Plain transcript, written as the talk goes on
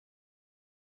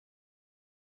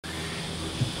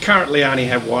currently only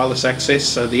have wireless access,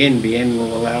 so the NBN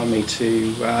will allow me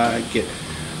to get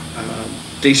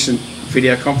decent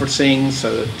video conferencing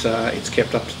so that it's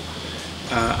kept up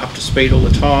to speed all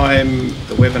the time.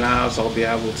 The webinars, I'll be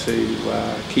able to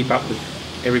keep up with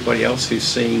everybody else who's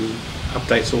seeing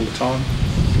updates all the time.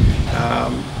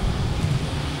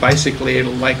 Basically,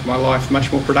 it'll make my life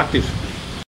much more productive.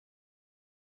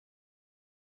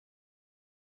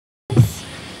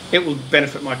 It will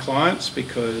benefit my clients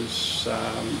because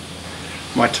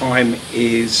my time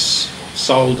is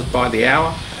sold by the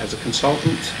hour as a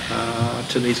consultant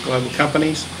to these global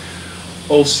companies.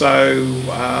 Also,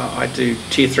 I do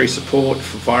Tier 3 support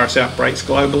for virus outbreaks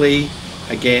globally.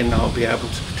 Again, I'll be able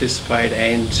to participate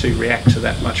and to react to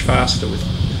that much faster with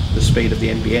the speed of the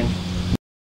NBN.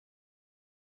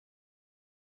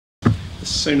 The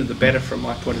sooner the better from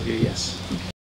my point of view, yes.